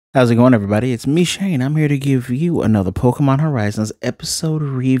How's it going, everybody? It's me, Shane. I'm here to give you another Pokemon Horizons episode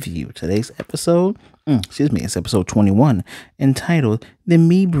review. Today's episode, it's episode 21, entitled The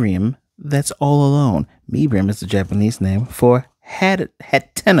Mibrim That's All Alone. Mibrim is the Japanese name for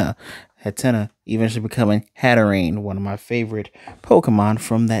Hatenna. Hatenna eventually becoming Hatterene, one of my favorite Pokemon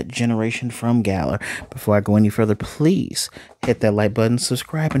from that generation from Galar. Before I go any further, please hit that like button,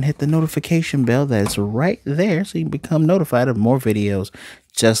 subscribe, and hit the notification bell that's right there so you can become notified of more videos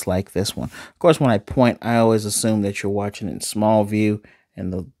just like this one. Of course, when I point, I always assume that you're watching in small view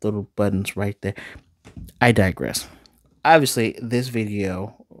and the little buttons right there. I digress. Obviously, this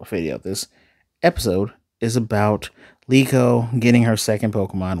episode is about Liko getting her second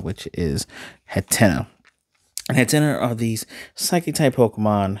Pokemon, which is Hatenna. And Hatenna are these psychic type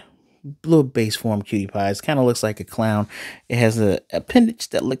Pokemon, little base form cutie pies. Kind of looks like a clown. It has an appendage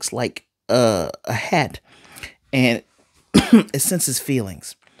that looks like a hat, and it senses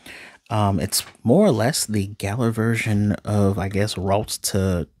feelings. It's more or less the Galar version of, I guess, Ralts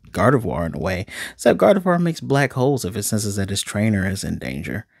to Gardevoir in a way. Except Gardevoir makes black holes if it senses that its trainer is in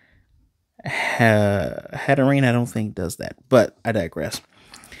danger. Hatterene, I don't think, does that, but I digress.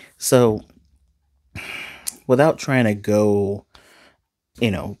 So, without trying to go,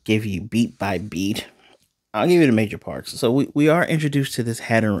 give you beat by beat, I'll give you the major parts. So, we are introduced to this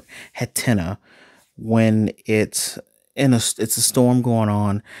Hatenna when it's a storm going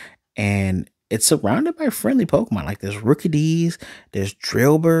on, and it's surrounded by friendly Pokemon. Like there's Rookidees, there's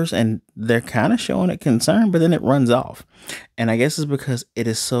Drillburs, and they're kind of showing it concern, but then it runs off. And I guess it's because it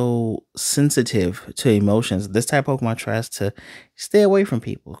is so sensitive to emotions. This type of Pokemon tries to stay away from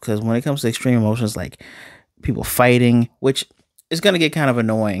people, because when it comes to extreme emotions like people fighting, which is going to get kind of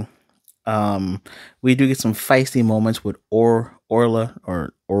annoying, we do get some feisty moments with Orla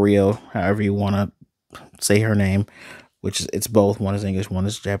or Oreo, however you want to say her name, which is, it's both. One is English, one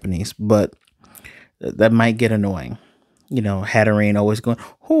is Japanese, but that might get annoying. Hatterene always going,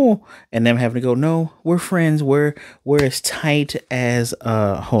 oh, and them having to go, no, we're friends. We're as tight as,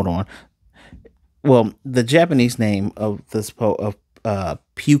 hold on. Well, the Japanese name of this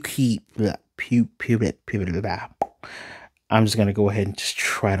Puki, I'm just gonna go ahead and just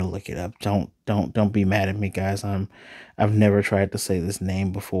try to look it up. Don't be mad at me, guys. I've never tried to say this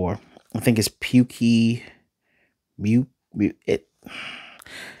name before. I think it's Puki.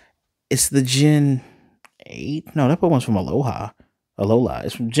 It's the Gen 8. No, that Pokemon's from Alola.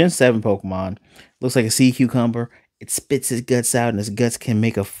 It's from Gen 7 Pokemon. Looks like a sea cucumber. It spits his guts out, and his guts can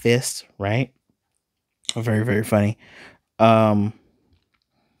make a fist, right? Very, very funny. Don't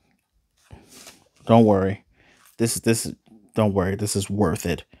worry. Don't worry. This is worth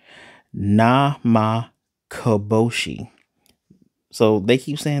it. Namakoboshi. So they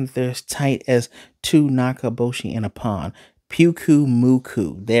keep saying that they're as tight as two Nakaboshi in a pond. Puku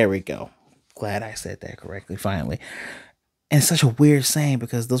Muku. There we go. Glad I said that correctly, finally. And it's such a weird saying,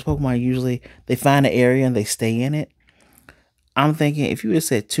 because those Pokemon usually, they find an area and they stay in it. I'm thinking if you had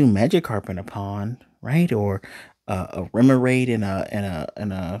said two Magikarp in a pond, right? Or a Remoraid and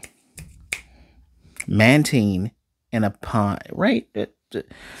a Mantine in a pond, right?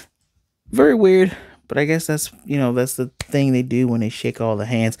 Very weird. But I guess that's the thing they do when they shake all the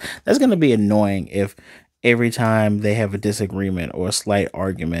hands. That's going to be annoying if every time they have a disagreement or a slight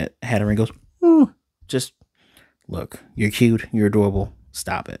argument, Hatterene goes, ooh, just look, you're cute, you're adorable,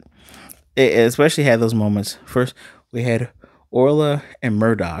 stop it. It especially had those moments. First, we had Orla and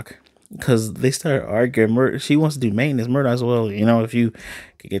Murdoch, because they started arguing. She wants to do maintenance. Murdoch's, well, if you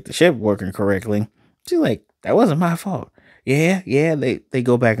could get the ship working correctly. She's like, that wasn't my fault. Yeah, they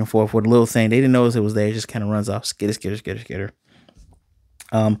go back and forth with a little thing. They didn't notice it was there. It just kind of runs off. Skitter.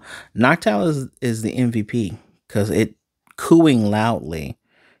 Noctowl is the MVP, because it cooing loudly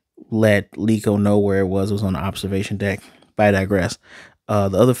let Liko know where it was. It was on the observation deck. But I digress.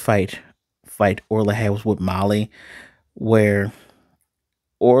 The other fight Orla had was with Molly, where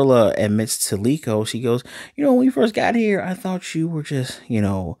Orla admits to Liko, she goes, when we first got here, I thought you were just,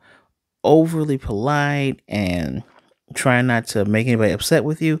 overly polite and trying not to make anybody upset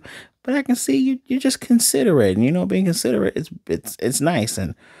with you, but I can see you're just considerate, and being considerate, it's nice.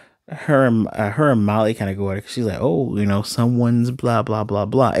 And her and Molly kind of go at it, 'cause she's like, oh, someone's blah blah blah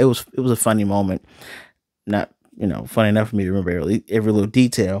blah. It was a funny moment, not funny enough for me to remember every little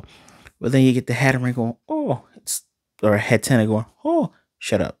detail, but then you get the Hatterene going, oh, or Hatenna going, oh,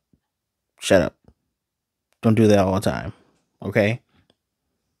 shut up, don't do that all the time, okay?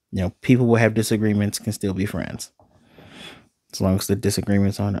 People will have disagreements, can still be friends, as long as the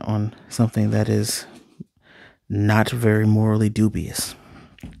disagreements on something that is not very morally dubious.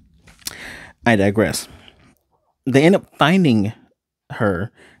 I digress. They end up finding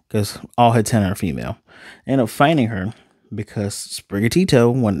her because all Hatenna are female. End up finding her because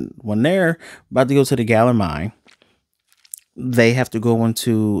Sprigatito, when they're about to go to the Galar Mine, they have to go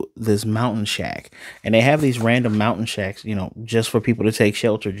into this mountain shack, and they have these random mountain shacks, just for people to take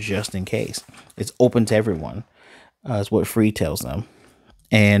shelter, just in case. It's open to everyone. Is what Free tells them,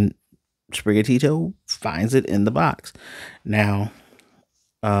 and Sprigatito finds it in the box. Now,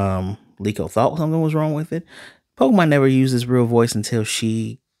 Liko thought something was wrong with it. Pokemon never used his real voice until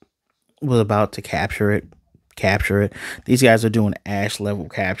she was about to capture it. These guys are doing Ash level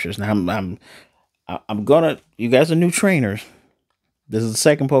captures. Now I'm gonna. You guys are new trainers. This is the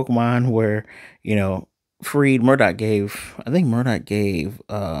second Pokemon where Freed Murdoch gave. I think Murdoch gave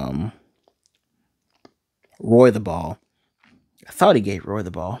Roy the ball. I thought he gave Roy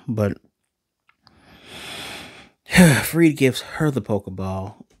the ball, but Freed gives her the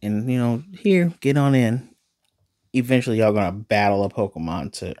Pokeball, and here, get on in. Eventually, y'all gonna battle a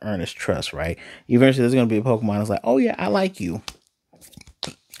Pokemon to earn his trust, right? Eventually, there's gonna be a Pokemon that's like, oh yeah, I like you.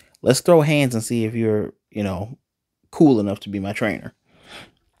 Let's throw hands and see if you're, cool enough to be my trainer.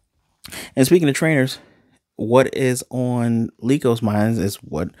 And speaking of trainers, what is on Liko's mind is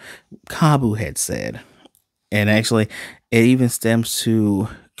what Kabu had said. And actually, it even stems to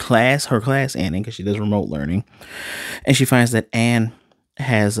her class ending, because she does remote learning. And she finds that Anne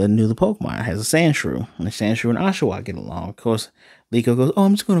has a new Pokemon, has a Sandshrew. And the Sandshrew and Oshawott get along. Of course, Liko goes, oh,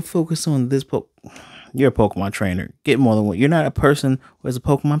 I'm just going to focus on this You're a Pokemon trainer. Get more than one. You're not a person who has a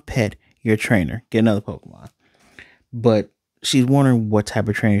Pokemon pet. You're a trainer. Get another Pokemon. But she's wondering what type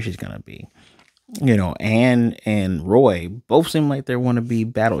of trainer she's going to be. Anne and Roy both seem like they want to be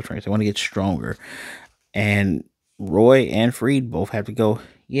battle trainers. They want to get stronger. And Roy and Freed both have to go,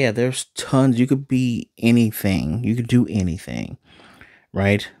 yeah, there's tons. You could be anything. You could do anything,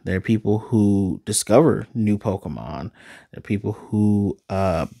 right? There are people who discover new Pokemon. There are people who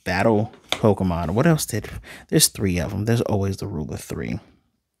battle Pokemon. What else there's 3 of them. There's always the rule of 3.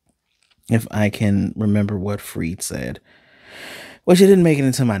 If I can remember what Freed said. Which it didn't make it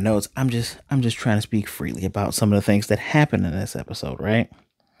into my notes. I'm just trying to speak freely about some of the things that happened in this episode, right?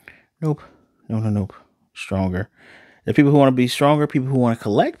 Nope. Nope. Stronger. There are people who want to be stronger, people who want to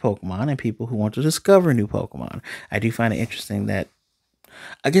collect Pokemon, and people who want to discover new Pokemon. I do find it interesting that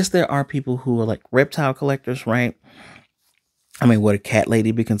I guess there are people who are like reptile collectors, right? I mean, would a cat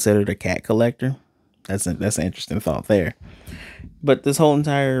lady be considered a cat collector? That's an interesting thought there. But this whole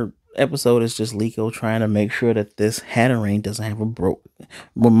entire episode is just Liko trying to make sure that this Hatterene doesn't have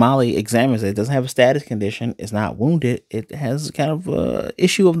when Molly examines it, it doesn't have a status condition, it's not wounded, it has kind of a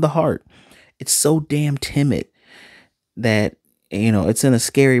issue of the heart. It's so damn timid that it's in a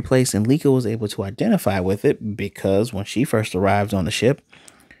scary place, and Liko was able to identify with it because when she first arrived on the ship,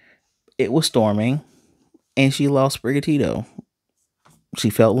 it was storming and she lost Sprigatito. She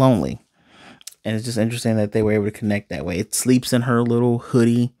felt lonely. And it's just interesting that they were able to connect that way. It sleeps in her little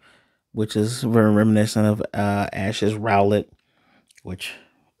hoodie, which is very reminiscent of Ash's Rowlet, which,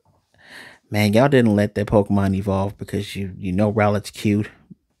 man, y'all didn't let that Pokemon evolve because you know Rowlet's cute.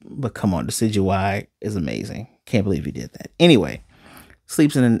 But come on, the Decidueye is amazing. Can't believe you did that. Anyway,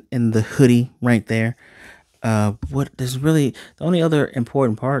 sleeps in the hoodie right there. The only other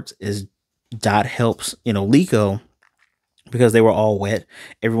important parts is Dot helps, Liko, because they were all wet.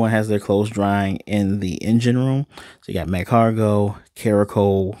 Everyone has their clothes drying in the engine room. So you got Magcargo,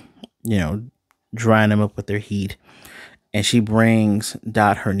 Caracol, drying them up with their heat. And she brings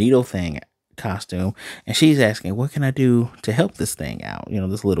Dot her needle thing costume, and she's asking, what can I do to help this thing out?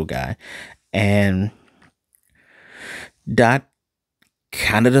 This little guy. And Dot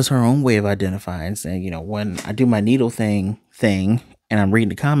kind of does her own way of identifying, saying, when I do my needle thing and I'm reading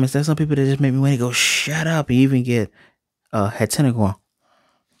the comments, there's some people that just make me want to go, shut up. And even get Hatenna going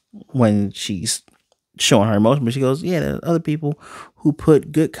when she's showing her emotion, but she goes, yeah, there's other people who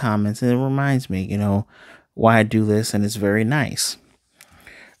put good comments, and it reminds me, why I do this, and it's very nice.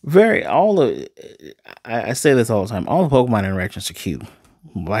 I say this all the time, all the Pokemon interactions are cute.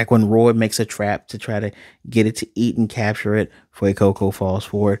 Like when Roy makes a trap to try to get it to eat and capture it, Fuecoco falls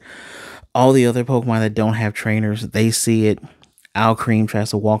for it. All the other Pokemon that don't have trainers, they see it. Alcream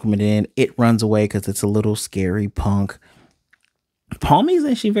tries to welcome it in. It runs away because it's a little scary punk. Palmy's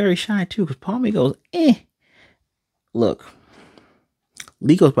actually very shy too, because Palmy goes, eh. Look,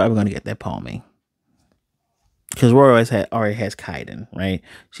 Liko's probably going to get that Palmy. Because Roy already has Kaiden, right?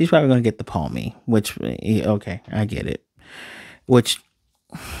 She's probably going to get the Palmy, which, okay, I get it. Which,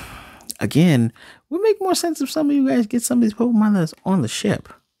 again, would make more sense if some of you guys get some of these Pokemon that's on the ship.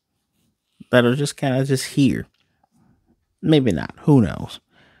 That are just kind of just here. Maybe not. Who knows?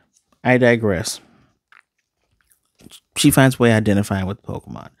 I digress. she finds a way identifying with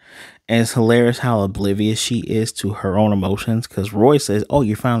Pokemon. And it's hilarious how oblivious she is to her own emotions because Roy says, "Oh,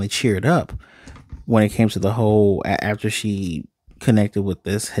 you're finally cheered up," when it came to the whole after she connected with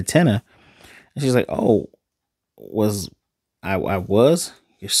this Hatenna. And she's like, "Oh, was I was?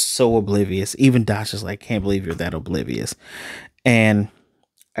 You're so oblivious." Even Dash is like, "Can't believe you're that oblivious." And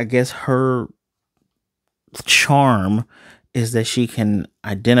I guess her charm is that she can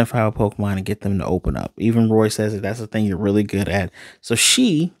identify a Pokemon and get them to open up. Even Roy says that that's the thing you're really good at. So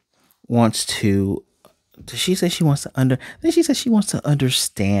she wants to. She says she wants to Then she says she wants to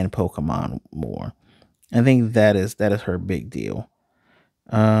understand Pokemon more. I think that is her big deal.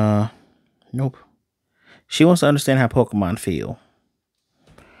 Nope. She wants to understand how Pokemon feel.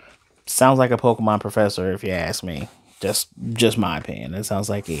 Sounds like a Pokemon professor, if you ask me. Just my opinion. It sounds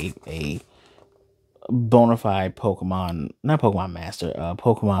like a bona fide Pokemon, not Pokemon master,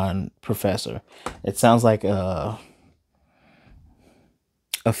 Pokemon professor. It sounds like a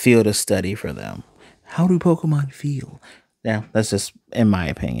field of study for them. How do Pokemon feel? Yeah, that's just in my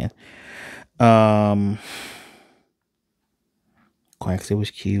opinion. Um, Quaxley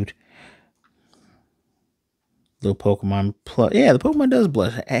was cute. Little Pokemon plus, yeah, the Pokemon does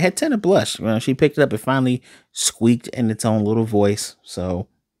blush. I had 10 of blush. When she picked it up, it finally squeaked in its own little voice. So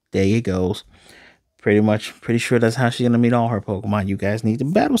there you goes. Pretty sure that's how she's gonna meet all her Pokemon. You guys need to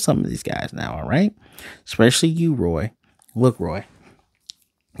battle some of these guys now, all right? Especially you, Roy. Look, Roy.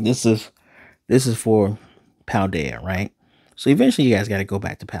 This is for Paldea, right? So eventually you guys gotta go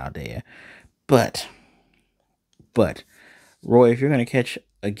back to Paldea. But Roy, if you're gonna catch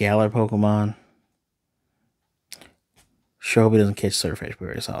a Galar Pokemon, sure hope he doesn't catch Surface. We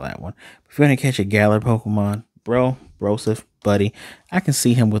already saw that one. If you're gonna catch a Galar Pokemon, Broseph, buddy, I can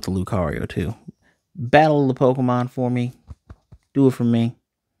see him with the Lucario too. Battle the Pokemon for me. Do it for me.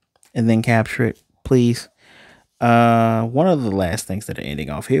 And then capture it, please. One of the last things that are ending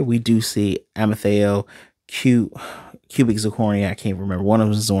off here, we do see Amatheo, Cubic Zirconia, I can't remember. One of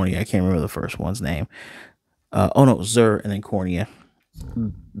them is Zornia, I can't remember the first one's name. Oh no, Zur and then Cornea.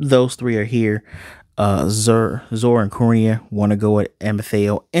 Those three are here. Zor and Cornea want to go at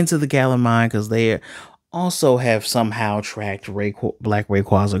Amatheo into the Galar Mine because they also have somehow tracked Black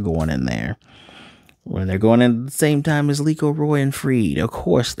Rayquaza going in there. When they're going in at the same time as Liko, Roy, and Freed. Of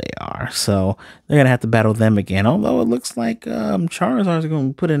course they are. So they're going to have to battle them again. Although it looks like Charizard's going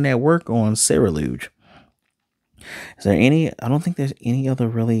to put in that work on Cerulean. Is there any? I don't think there's any other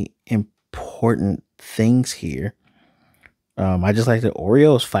really important things here. I just like that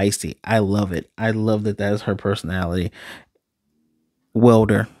Oreo is feisty. I love it. I love that is her personality.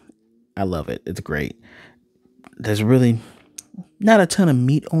 Welder. I love it. It's great. There's really not a ton of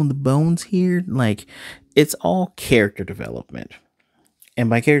meat on the bones here. Like, it's all character development. And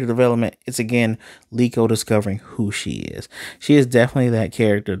by character development, it's again Liko discovering who she is. She is definitely that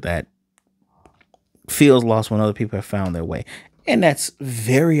character that feels lost when other people have found their way. And that's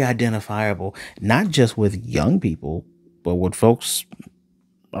very identifiable, not just with young people, but with folks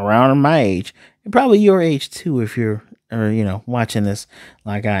around my age, and probably your age too, if you're, or watching this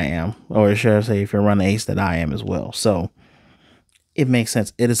like I am, or should I say, if you're running age that I am as well. So it makes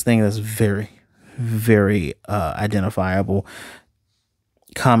sense. It is a thing that's very, very identifiable.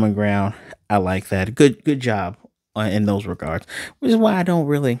 Common ground. I like that. Good job in those regards. Which is why I don't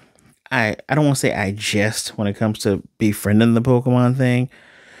really, I don't want to say I jest when it comes to befriending the Pokemon thing.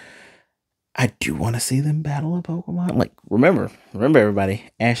 I do want to see them battle a Pokemon. Like, remember everybody,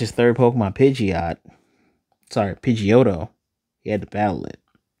 Ash's third Pokemon, Pidgeotto, he had to battle it.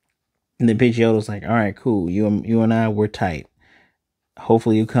 And then Pidgeotto's like, all right, cool. You and I, we're tight.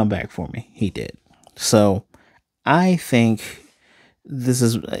 Hopefully you come back for me. He did. So I think this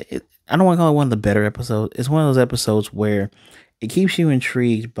is, I don't want to call it one of the better episodes. It's one of those episodes where it keeps you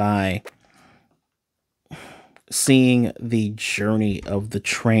intrigued by seeing the journey of the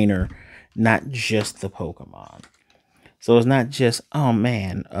trainer, not just the Pokemon. So it's not just, oh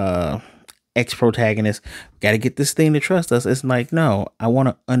man, ex-protagonist, got to get this thing to trust us. It's like, no, I want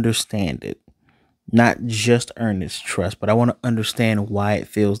to understand it. Not just earn its trust, but I want to understand why it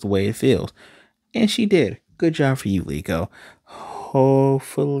feels the way it feels. And she did. Good job for you, Liko.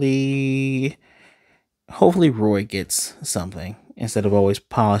 Hopefully Roy gets something instead of always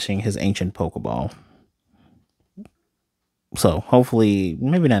polishing his ancient Pokeball. So hopefully,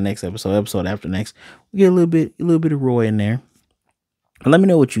 maybe not next episode after next, we get a little bit of Roy in there. Let me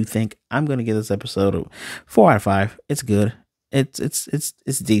know what you think. I'm gonna give this episode a 4 out of 5. It's good. It's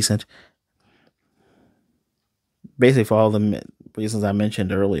decent. Basically, for all the reasons I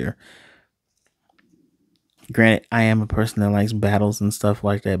mentioned earlier. Granted, I am a person that likes battles and stuff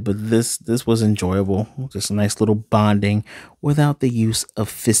like that, but this was enjoyable. Just a nice little bonding without the use of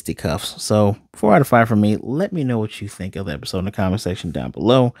fisticuffs. So 4 out of 5 for me. Let me know what you think of the episode in the comment section down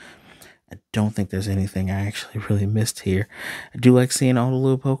below. I don't think there's anything I actually really missed here. I do like seeing all the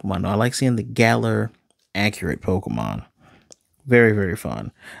little Pokemon. I like seeing the Galar accurate Pokemon. Very, very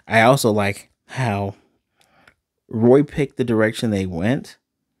fun. I also like how Roy picked the direction they went,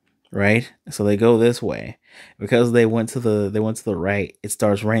 right? So they go this way. Because they went to the right, it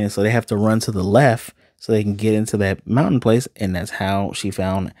starts raining, so they have to run to the left so they can get into that mountain place, and that's how she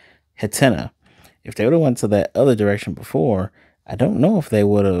found Hatenna. If they would have went to that other direction before, I don't know if they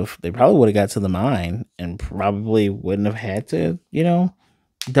would have. They probably would have got to the mine and probably wouldn't have had to,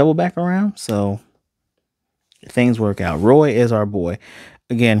 double back around. So things work out. Roy is our boy.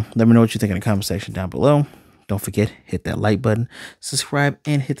 Again, let me know what you think in the comment section down below. Don't forget, hit that like button, subscribe,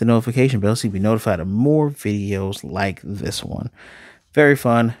 and hit the notification bell so you'll be notified of more videos like this one. Very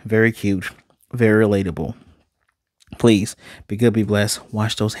fun, very cute, very relatable. Please, be good, be blessed.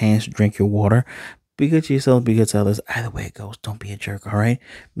 Wash those hands, drink your water. Be good to yourself, be good to others. Either way it goes, don't be a jerk, all right?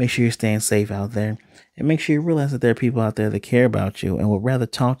 Make sure you're staying safe out there. And make sure you realize that there are people out there that care about you and would rather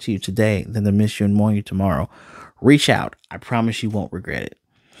talk to you today than to miss you and mourn you tomorrow. Reach out. I promise you won't regret it.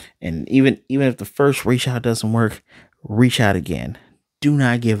 And even if the first reach out doesn't work, reach out again. Do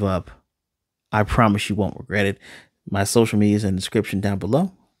not give up. I promise you won't regret it. My social media is in the description down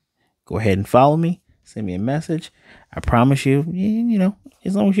below. Go ahead and follow me. Send me a message. I promise you,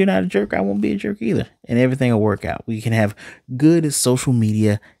 as long as you're not a jerk, I won't be a jerk either. And everything will work out. We can have good social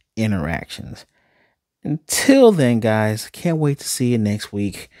media interactions. Until then, guys, can't wait to see you next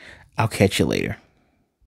week. I'll catch you later.